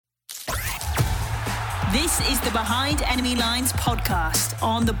This is the Behind Enemy Lines podcast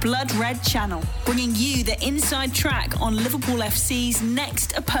on the Blood Red channel, bringing you the inside track on Liverpool FC's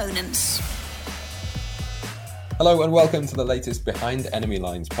next opponents. Hello and welcome to the latest Behind Enemy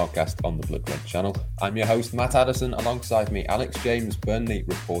Lines podcast on the Blood Red channel. I'm your host Matt Addison, alongside me Alex James, Burnley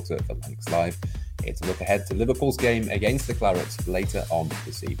reporter for Lancs Live, here to look ahead to Liverpool's game against the Clarets later on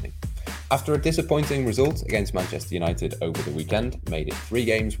this evening. After a disappointing result against Manchester United over the weekend, made it 3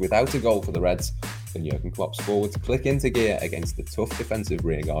 games without a goal for the Reds, and Jurgen Klopp's forwards click into gear against the tough defensive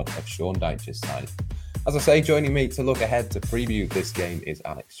rearguard of Sean Dyche's side. As I say, joining me to look ahead to preview this game is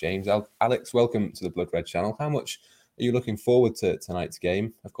Alex James. Alex, welcome to the Blood Red channel. How much are you looking forward to tonight's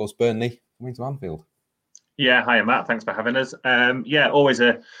game? Of course, Burnley coming to Anfield. Yeah, hi Matt. Thanks for having us.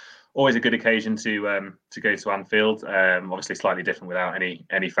 Always a good occasion to go to Anfield. Obviously, slightly different without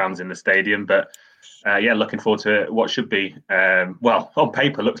any fans in the stadium, but looking forward to what should be on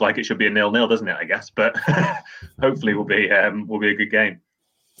paper looks like it should be a 0-0, doesn't it? I guess, but hopefully will be a good game.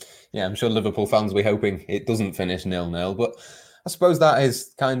 Yeah, I'm sure Liverpool fans will be hoping it doesn't finish 0-0, but I suppose that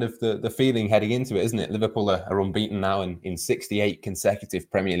is kind of the feeling heading into it, isn't it? Liverpool are unbeaten now in 68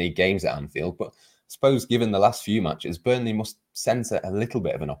 consecutive Premier League games at Anfield, but I suppose given the last few matches, Burnley must sense a little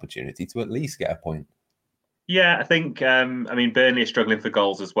bit of an opportunity to at least get a point. Yeah, I think, Burnley are struggling for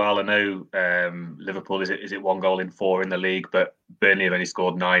goals as well. I know Liverpool, is it 1 goal in 4 in the league, but Burnley have only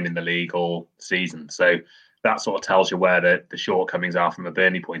scored 9 in the league all season. So that sort of tells you where the shortcomings are from a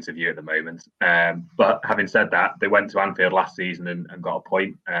Burnley point of view at the moment. But having said that, they went to Anfield last season and got a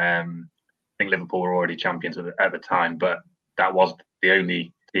point. I think Liverpool were already champions at the time, but that was the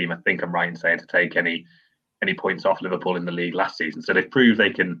only team, I think I'm right in saying, to take any points off Liverpool in the league last season. So they've proved they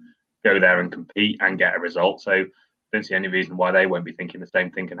can go there and compete and get a result. So I don't see any reason why they won't be thinking the same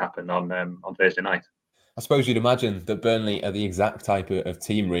thing can happen on Thursday night. I suppose you'd imagine that Burnley are the exact type of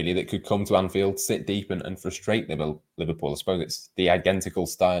team, really, that could come to Anfield, sit deep and frustrate Liverpool. I suppose it's the identical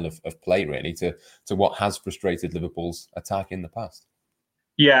style of play, really, to what has frustrated Liverpool's attack in the past.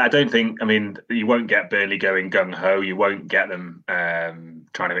 Yeah, I don't think, you won't get Burnley going gung-ho. You won't get them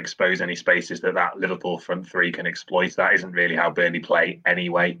trying to expose any spaces that Liverpool front three can exploit. That isn't really how Burnley play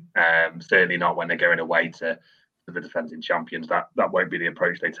anyway. Certainly not when they're going away to the defending champions. That won't be the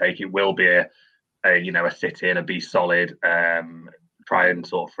approach they take. It will be a sit in, a be solid, try and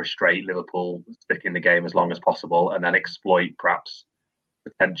sort of frustrate Liverpool, stick in the game as long as possible, and then exploit perhaps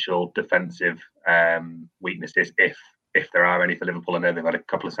potential defensive weaknesses if there are any for Liverpool. I know they've had a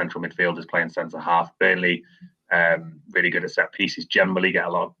couple of central midfielders playing centre half. Burnley really good at set pieces, generally get a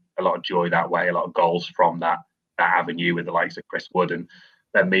lot of joy that way, a lot of goals from that avenue with the likes of Chris Wood and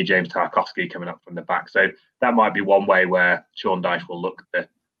then James Tarkowski coming up from the back. So that might be one way where Sean Dyche will look to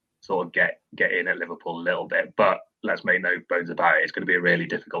sort of get in at Liverpool a little bit. But let's make no bones about it, it's going to be a really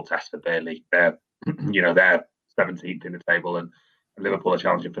difficult test for Burnley. They're 17th in the table and Liverpool are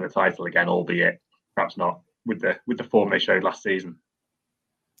challenging for the title again, albeit perhaps not with the form they showed last season.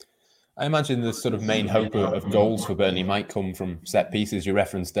 I imagine the sort of main hope of goals for Burnley might come from set pieces. You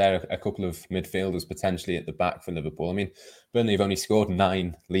referenced there a couple of midfielders potentially at the back for Liverpool. Burnley have only scored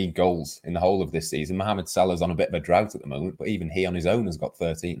 9 league goals in the whole of this season. Mohamed Salah's on a bit of a drought at the moment, but even he on his own has got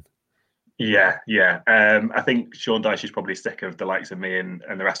 13. Yeah. I think Sean Dyche is probably sick of the likes of me and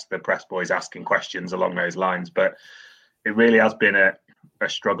the rest of the press boys asking questions along those lines, but it really has been a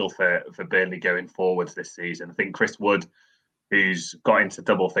struggle for Burnley going forwards this season. I think Chris Wood, who's got into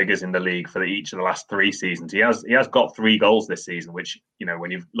double figures in the league for each of the last 3 seasons, he has got 3 goals this season, which,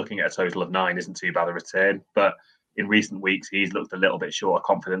 when you're looking at a total of 9, isn't too bad a return. But in recent weeks, he's looked a little bit short of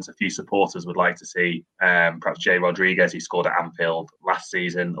confidence. A few supporters would like to see perhaps Jay Rodriguez, who scored at Anfield last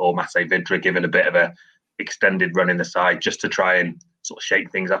season, or Matej Vydra given a bit of a extended run in the side just to try and sort of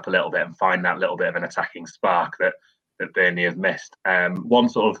shake things up a little bit and find that little bit of an attacking spark that Burnley have missed. One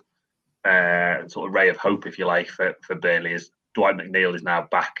sort of ray of hope, if you like, for Burnley is Dwight McNeil is now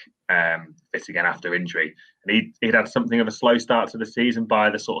back fit again after injury. And he'd had something of a slow start to the season by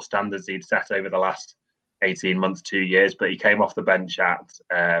the sort of standards he'd set over the last 18 months, 2 years, but he came off the bench at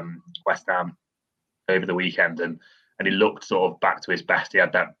West Ham over the weekend and he looked sort of back to his best. He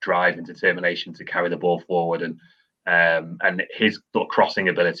had that drive and determination to carry the ball forward and his sort of crossing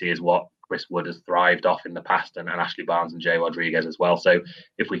ability is what Chris Wood has thrived off in the past and Ashley Barnes and Jay Rodriguez as well. So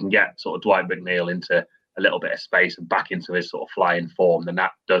if we can get sort of Dwight McNeil into a little bit of space and back into his sort of flying form, then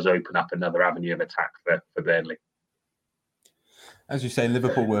that does open up another avenue of attack for Burnley. As you say,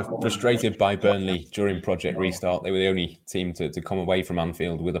 Liverpool were frustrated by Burnley during Project Restart. They were the only team to come away from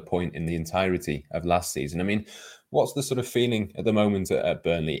Anfield with a point in the entirety of last season. What's the sort of feeling at the moment at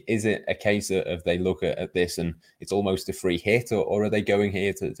Burnley? Is it a case of they look at this and it's almost a free hit, or are they going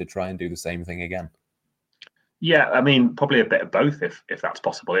here to try and do the same thing again? Yeah, I mean, probably a bit of both, if that's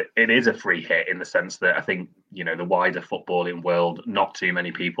possible. It is a free hit in the sense that I think, the wider footballing world, not too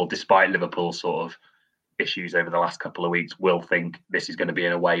many people, despite Liverpool's sort of issues over the last couple of weeks, will think this is going to be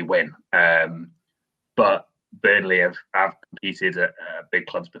an away win. But Burnley have competed at big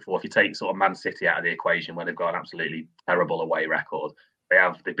clubs before. If you take sort of Man City out of the equation, where they've got an absolutely terrible away record,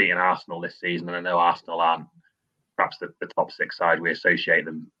 they've beaten Arsenal this season, and I know Arsenal aren't perhaps the top six side we associate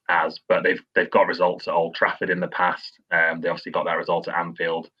them as, but they've got results at Old Trafford in the past. They obviously got that result at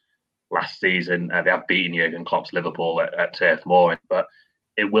Anfield last season. They have beaten Jurgen Klopp's Liverpool at Turf Moor, but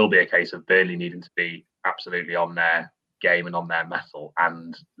it will be a case of Burnley needing to be absolutely on their game and on their mettle,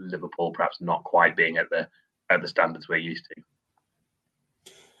 and Liverpool perhaps not quite being at the standards we're used to.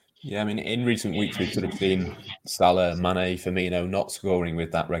 Yeah, I mean, in recent weeks, we've sort of seen Salah, Mane, Firmino not scoring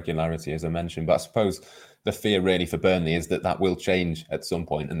with that regularity, as I mentioned. But I suppose the fear really for Burnley is that will change at some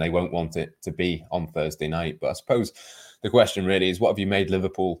point, and they won't want it to be on Thursday night. But I suppose the question really is, what have you made of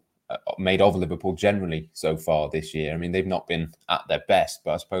Liverpool generally so far this year? I mean, they've not been at their best,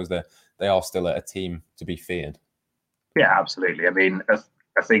 but I suppose they are still a team to be feared. Yeah, absolutely. I mean,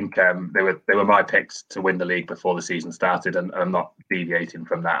 I think they were my picks to win the league before the season started, and I'm not deviating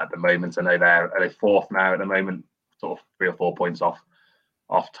from that at the moment. I know they're fourth now at the moment, sort of 3 or 4 points off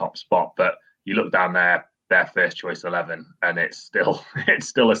top spot. But you look down their first choice 11, and it's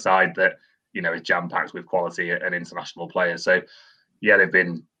still a side that is jam packed with quality and international players. So yeah, they've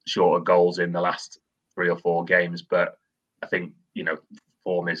been short of goals in the last 3 or 4 games, but I think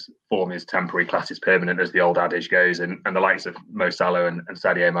form is temporary, class is permanent, as the old adage goes, and the likes of Mo Salah and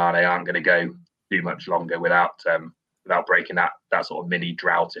Sadio Mane aren't going to go too much longer without breaking that sort of mini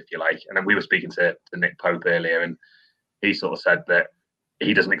drought, if you like. And then we were speaking to Nick Pope earlier, and he sort of said that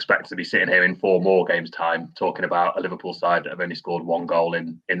he doesn't expect to be sitting here in 4 more games' time talking about a Liverpool side that have only scored 1 goal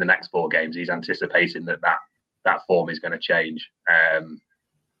in the next 4 games. He's anticipating that form is going to change.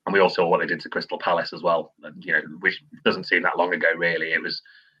 And we all saw what they did to Crystal Palace as well, which doesn't seem that long ago, really. It was,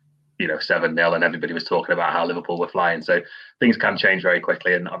 7-0, and everybody was talking about how Liverpool were flying. So things can change very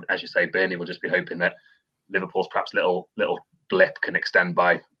quickly. And as you say, Burnley will just be hoping that Liverpool's perhaps little blip can extend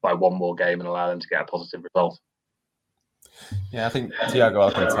by 1 more game and allow them to get a positive result. Yeah, I think Thiago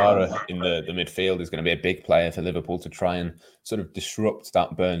Alcantara in the midfield is going to be a big player for Liverpool to try and sort of disrupt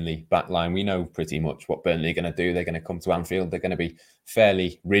that Burnley backline. We know pretty much what Burnley are going to do. They're going to come to Anfield. They're going to be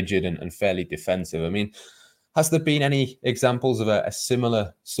fairly rigid and fairly defensive. I mean, has there been any examples of a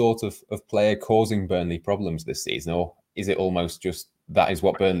similar sort of player causing Burnley problems this season? Or is it almost just that is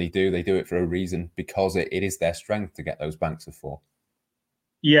what Burnley do? They do it for a reason because it is their strength to get those banks of 4.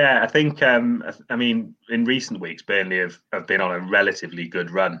 Yeah, I think, I mean, in recent weeks, Burnley have been on a relatively good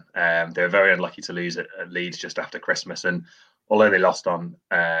run. They were very unlucky to lose at Leeds just after Christmas. And although they lost on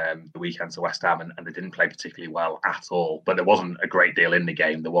the weekend to West Ham and they didn't play particularly well at all, but there wasn't a great deal in the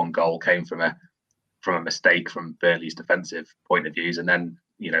game. The 1 goal came from a mistake from Burnley's defensive point of views. And then,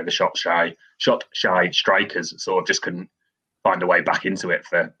 the shot shy strikers sort of just couldn't find a way back into it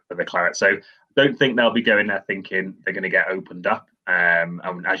for the Claret. So I don't think they'll be going there thinking they're going to get opened up.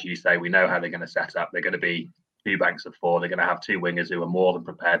 And as you say, we know how they're going to set up. They're going to be 2 banks of 4. They're going to have 2 wingers who are more than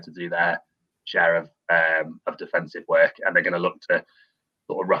prepared to do their share of defensive work, and they're going to look to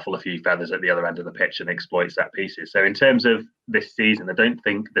sort of ruffle a few feathers at the other end of the pitch and exploit set pieces. So in terms of this season, I don't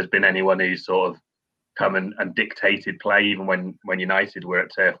think there's been anyone who's sort of come and dictated play. Even when United were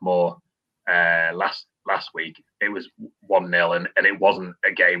at Turf Moor last week, it was 1-0, and it wasn't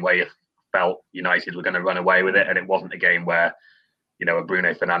a game where you felt United were going to run away with it, and it wasn't a game where a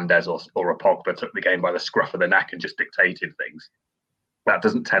Bruno Fernandes or a Pogba took the game by the scruff of the neck and just dictated things. That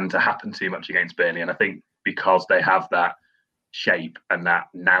doesn't tend to happen too much against Burnley. And I think because they have that shape and that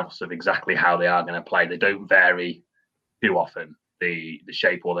nous of exactly how they are going to play, they don't vary too often, the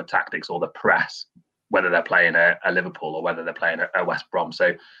shape or the tactics or the press, whether they're playing a Liverpool or whether they're playing a West Brom. So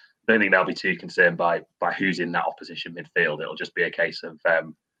I don't think they'll be too concerned by who's in that opposition midfield. It'll just be a case of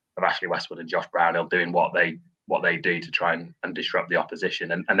Ashley Westwood and Josh Brownhill doing what they do to try and disrupt the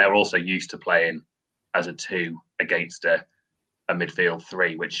opposition. And they're also used to playing as a 2 against a midfield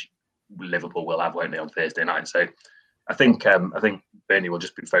 3, which Liverpool will have, won't they, on Thursday night. So I think Burnley will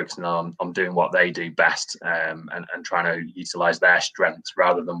just be focusing on doing what they do best, and trying to utilise their strengths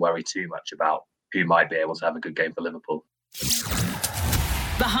rather than worry too much about who might be able to have a good game for Liverpool.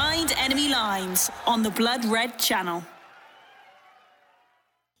 Behind Enemy Lines on the Blood Red Channel.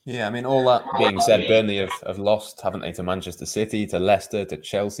 Yeah, I mean, all that being said, Burnley have lost, haven't they, to Manchester City, to Leicester, to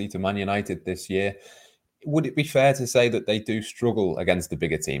Chelsea, to Man United this year. Would it be fair to say that they do struggle against the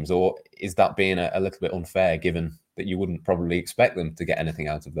bigger teams, or is that being a little bit unfair, given that you wouldn't probably expect them to get anything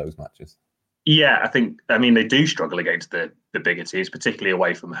out of those matches? Yeah, I mean, they do struggle against the bigger teams, particularly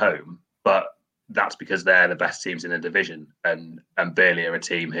away from home, but that's because they're the best teams in the division, and Burnley are a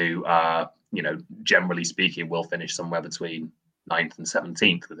team who are, generally speaking, will finish somewhere between 9th and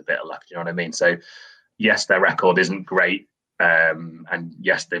 17th with a bit of luck. Do you know what I mean? So yes, their record isn't great, and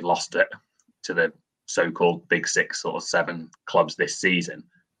yes, they've lost it to the so-called big six, sort of seven clubs this season.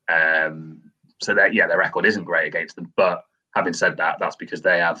 So their record isn't great against them. But having said that, that's because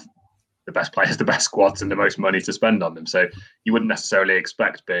they have the best players, the best squads, and the most money to spend on them. So you wouldn't necessarily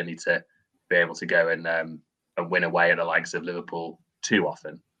expect Burnley to be able to go and win away at the likes of Liverpool too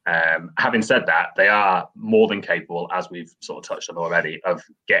often. Having said that, they are more than capable, as we've sort of touched on already, of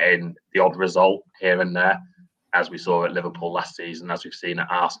getting the odd result here and there, as we saw at Liverpool last season, as we've seen at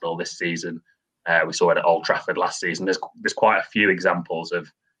Arsenal this season. We saw it at Old Trafford last season. There's quite a few examples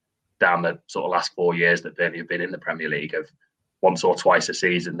of down the sort of last 4 years that Burnley have been in the Premier League of once or twice a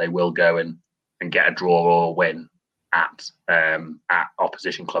season they will go and get a draw or a win at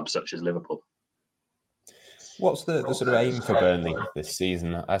opposition clubs such as Liverpool. What's the sort of aim for Burnley this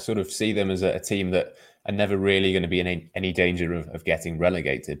season? I sort of see them as a team that are never really going to be in any danger of getting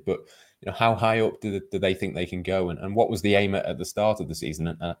relegated. But how high up do they think they can go? And what was the aim at the start of the season?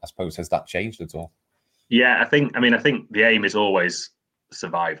 And I suppose, has that changed at all? Yeah, I think the aim is always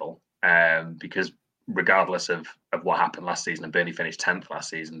survival, because regardless of what happened last season, and Burnley finished 10th last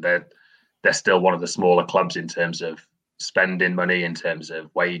season, they're still one of the smaller clubs in terms of spending money, in terms of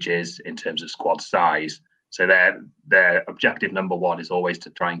wages, in terms of squad size. So their objective number one is always to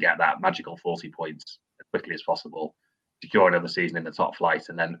try and get that magical 40 points as quickly as possible, secure another season in the top flight,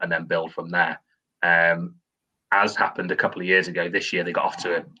 and then build from there. As happened a couple of years ago, this year they got off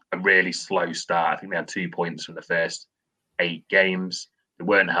to a really slow start. I think they had 2 points from the first 8 games. They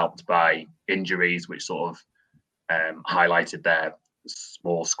weren't helped by injuries, which sort of highlighted their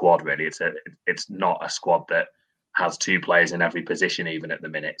small squad. Really, it's not a squad that has 2 players in every position even at the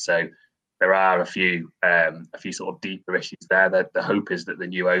minute. So there are a few sort of deeper issues there. The hope is that the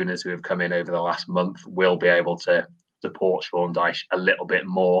new owners who have come in over the last month will be able to support Sean Dyche a little bit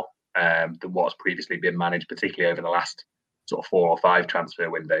more than what's previously been managed, particularly over the last sort of 4 or 5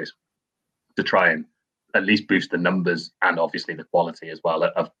 transfer windows, to try and at least boost the numbers and obviously the quality as well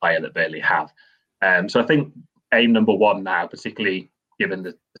of player that Burnley have. So I think aim number one now, particularly given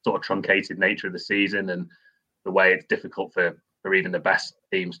the sort of truncated nature of the season and the way it's difficult for even the best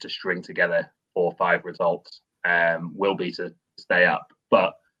teams to string together 4 or 5 results, will be to stay up.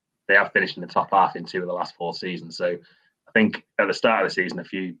 But they have finished in the top half in 2 of the last 4 seasons. So I think at the start of the season, a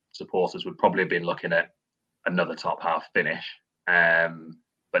few supporters would probably have been looking at another top half finish.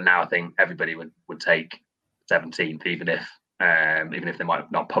 But now I think everybody would take 17th, even if they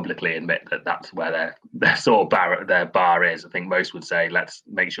might not publicly admit that that's where their sort of their bar is. I think most would say, let's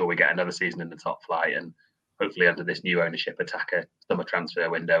make sure we get another season in the top flight, and hopefully under this new ownership attack a summer transfer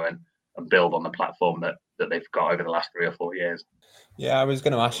window and build on the platform that they've got over the last 3 or 4 years. Yeah, I was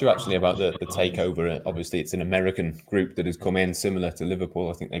going to ask you actually about the takeover. Obviously, it's an American group that has come in similar to Liverpool.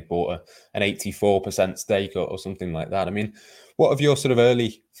 I think they bought an 84% stake or something like that. I mean, what have your sort of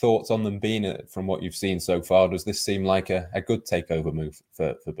early thoughts on them been from what you've seen so far? Does this seem like a good takeover move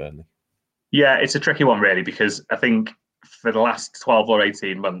for Burnley? Yeah, it's a tricky one, really, because I think for the last 12 or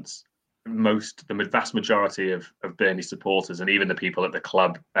 18 months, the vast majority of Burnley supporters and even the people at the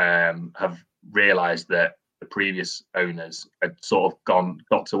club have realised that the previous owners had sort of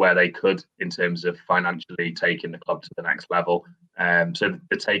got to where they could in terms of financially taking the club to the next level. So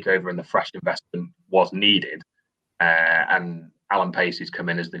the takeover and the fresh investment was needed. And Alan Pacey's come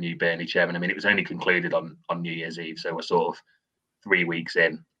in as the new Burnley chairman. I mean, it was only concluded on New Year's Eve, so we're sort of 3 weeks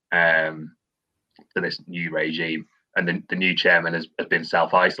in to this new regime. And the new chairman has been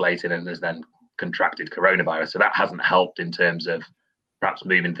self-isolated and has then contracted coronavirus. So that hasn't helped in terms of perhaps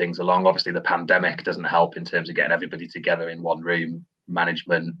moving things along. Obviously, the pandemic doesn't help in terms of getting everybody together in one room,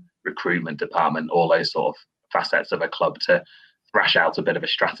 management, recruitment department, all those sort of facets of a club to thrash out a bit of a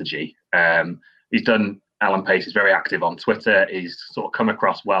strategy. Alan Pace is very active on Twitter. He's sort of come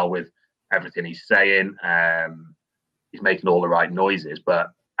across well with everything he's saying. He's making all the right noises, but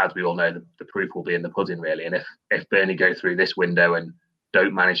as we all know, the proof will be in the pudding, really. And if Burnley go through this window and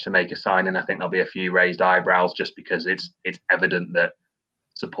don't manage to make a signing, I think there'll be a few raised eyebrows, just because it's evident that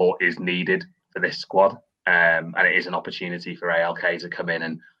support is needed for this squad. And it is an opportunity for ALK to come in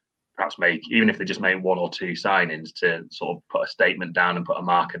and perhaps make, even if they just make 1 or 2 signings, to sort of put a statement down and put a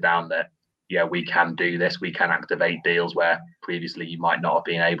marker down that, yeah, we can do this. We can activate deals where previously you might not have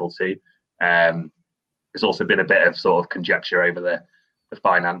been able to. There's also been a bit of sort of conjecture over the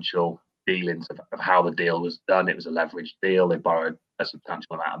financial dealings of how the deal was done. It was a leveraged deal. They borrowed a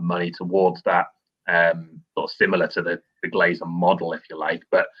substantial amount of money towards that, sort of similar to the Glazer model, if you like.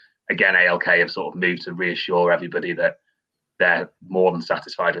 But again, ALK have sort of moved to reassure everybody that they're more than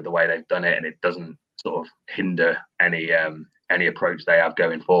satisfied with the way they've done it, and it doesn't sort of hinder any approach they have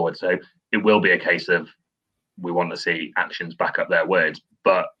going forward. So it will be a case of, we want to see actions back up their words,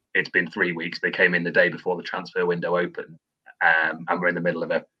 but it's been 3 weeks. They came in the day before the transfer window opened, and we're in the middle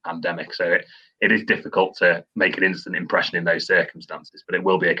of a pandemic. So it is difficult to make an instant impression in those circumstances, but it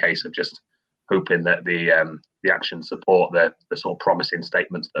will be a case of just hoping that the actions support the sort of promising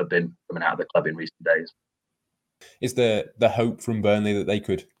statements that have been coming out of the club in recent days. Is the hope from Burnley that they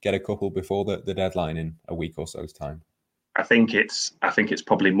could get a couple before the deadline in a week or so's time? I think it's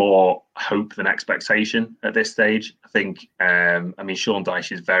probably more hope than expectation at this stage. I think, Sean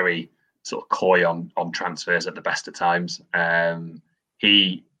Dyche is very sort of coy on transfers at the best of times.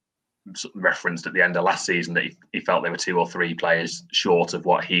 He referenced at the end of last season that he felt there were 2 or 3 players short of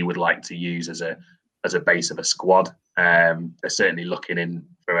what he would like to use as a base of a squad. They're certainly looking in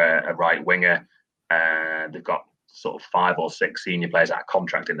for a right winger. They've got sort of 5 or 6 senior players out of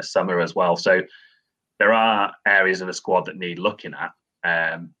contract in the summer as well. So there are areas of the squad that need looking at,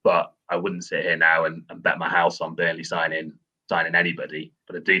 but I wouldn't sit here now and bet my house on Burnley signing anybody.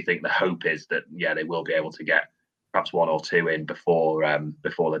 But I do think the hope is that, they will be able to get perhaps 1 or 2 in before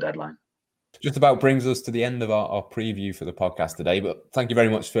the deadline. Just about brings us to the end of our preview for the podcast today, but thank you very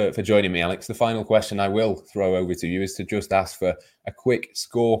much for joining me, Alex. The final question I will throw over to you is to just ask for a quick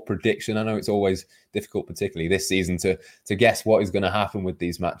score prediction. I know it's always difficult, particularly this season, to guess what is going to happen with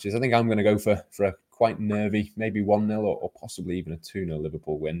these matches. I think I'm going to go for a quite nervy, maybe 1-0 or possibly even a 2-0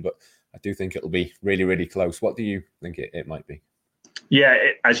 Liverpool win, but I do think it'll be really, really close. What do you think it might be? Yeah,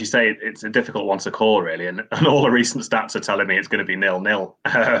 as you say, it's a difficult one to call, really, and all the recent stats are telling me it's going to be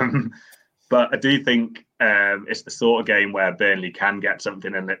 0-0. But I do think it's the sort of game where Burnley can get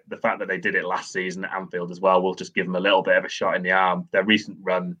something, and the fact that they did it last season at Anfield as well will just give them a little bit of a shot in the arm. Their recent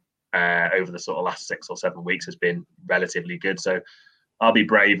run over the sort of last 6 or 7 weeks has been relatively good. So I'll be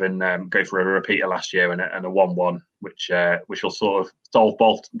brave and go for a repeat of last year and a 1-1, which will sort of solve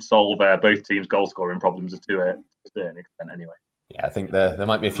both teams' goal scoring problems to a certain extent anyway. Yeah, I think there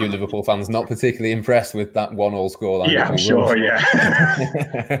might be a few Liverpool fans not particularly impressed with that 1-1 scoreline. Yeah, I'm sure.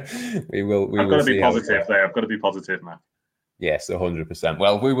 Yeah, we will. I've got to be positive there. I've got to be positive, man. Yes, 100%.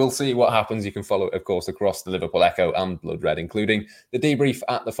 Well, we will see what happens. You can follow it, of course, across the Liverpool Echo and Blood Red, including the debrief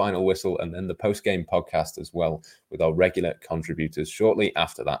at the final whistle and then the post-game podcast as well, with our regular contributors shortly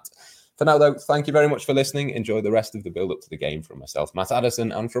after that. For now, though, thank you very much for listening. Enjoy the rest of the build-up to the game from myself, Matt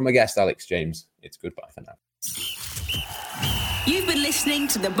Addison, and from my guest, Alex James. It's goodbye for now. You've been listening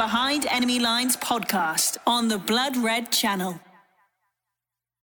to the Behind Enemy Lines podcast on the Blood Red channel.